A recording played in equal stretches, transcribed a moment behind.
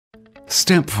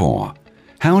Step 4.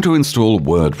 How to install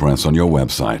WordPress on your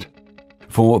website.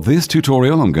 For this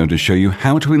tutorial, I'm going to show you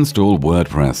how to install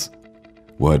WordPress.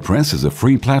 WordPress is a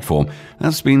free platform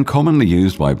that's been commonly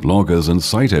used by bloggers and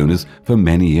site owners for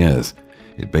many years.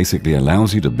 It basically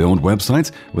allows you to build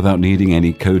websites without needing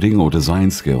any coding or design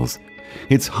skills.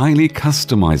 It's highly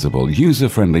customizable,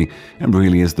 user-friendly, and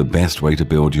really is the best way to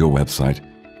build your website.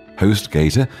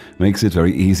 HostGator makes it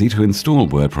very easy to install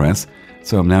WordPress,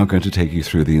 so I'm now going to take you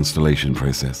through the installation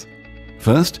process.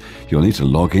 First, you'll need to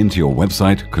log into your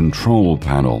website control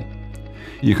panel.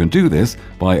 You can do this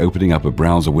by opening up a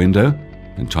browser window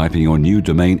and typing your new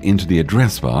domain into the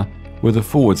address bar with a /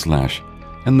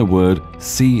 and the word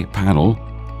cpanel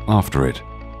after it.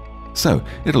 So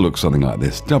it'll look something like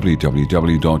this: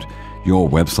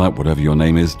 www.yourwebsite, whatever your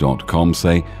name is, .com,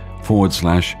 say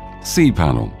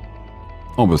 /cpanel.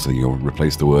 Obviously, you'll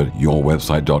replace the word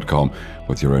yourwebsite.com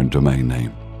with your own domain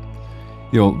name.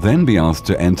 You'll then be asked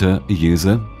to enter a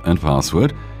user and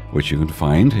password, which you can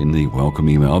find in the welcome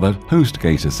email that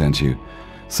HostGator sent you.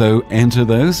 So enter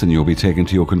those and you'll be taken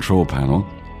to your control panel,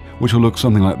 which will look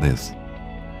something like this.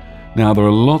 Now, there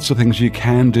are lots of things you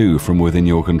can do from within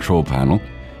your control panel.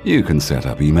 You can set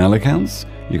up email accounts,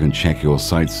 you can check your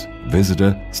site's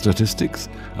visitor statistics,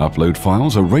 upload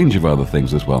files, a range of other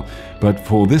things as well. But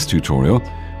for this tutorial,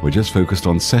 we're just focused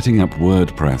on setting up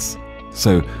WordPress.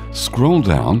 So scroll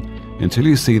down until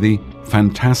you see the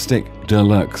Fantastic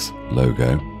Deluxe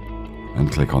logo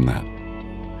and click on that.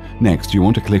 Next, you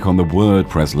want to click on the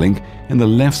WordPress link in the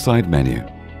left side menu.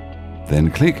 Then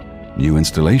click New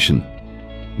Installation.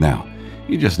 Now,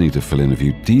 you just need to fill in a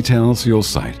few details for your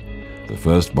site. The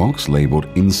first box labeled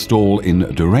Install in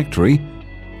Directory,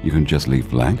 you can just leave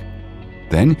blank.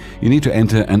 Then you need to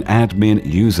enter an admin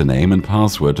username and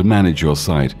password to manage your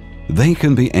site. They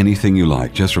can be anything you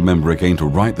like, just remember again to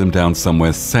write them down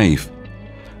somewhere safe.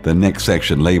 The next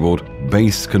section labeled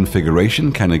Base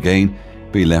Configuration can again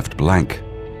be left blank.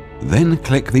 Then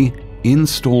click the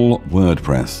Install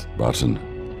WordPress button.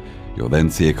 You'll then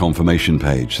see a confirmation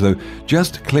page, so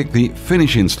just click the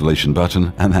Finish Installation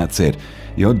button and that's it.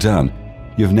 You're done.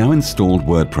 You've now installed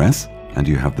WordPress and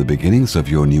you have the beginnings of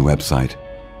your new website.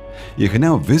 You can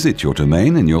now visit your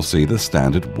domain and you'll see the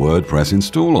standard WordPress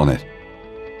install on it.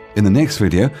 In the next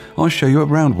video, I'll show you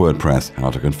around WordPress, how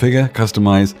to configure,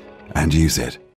 customize, and use it.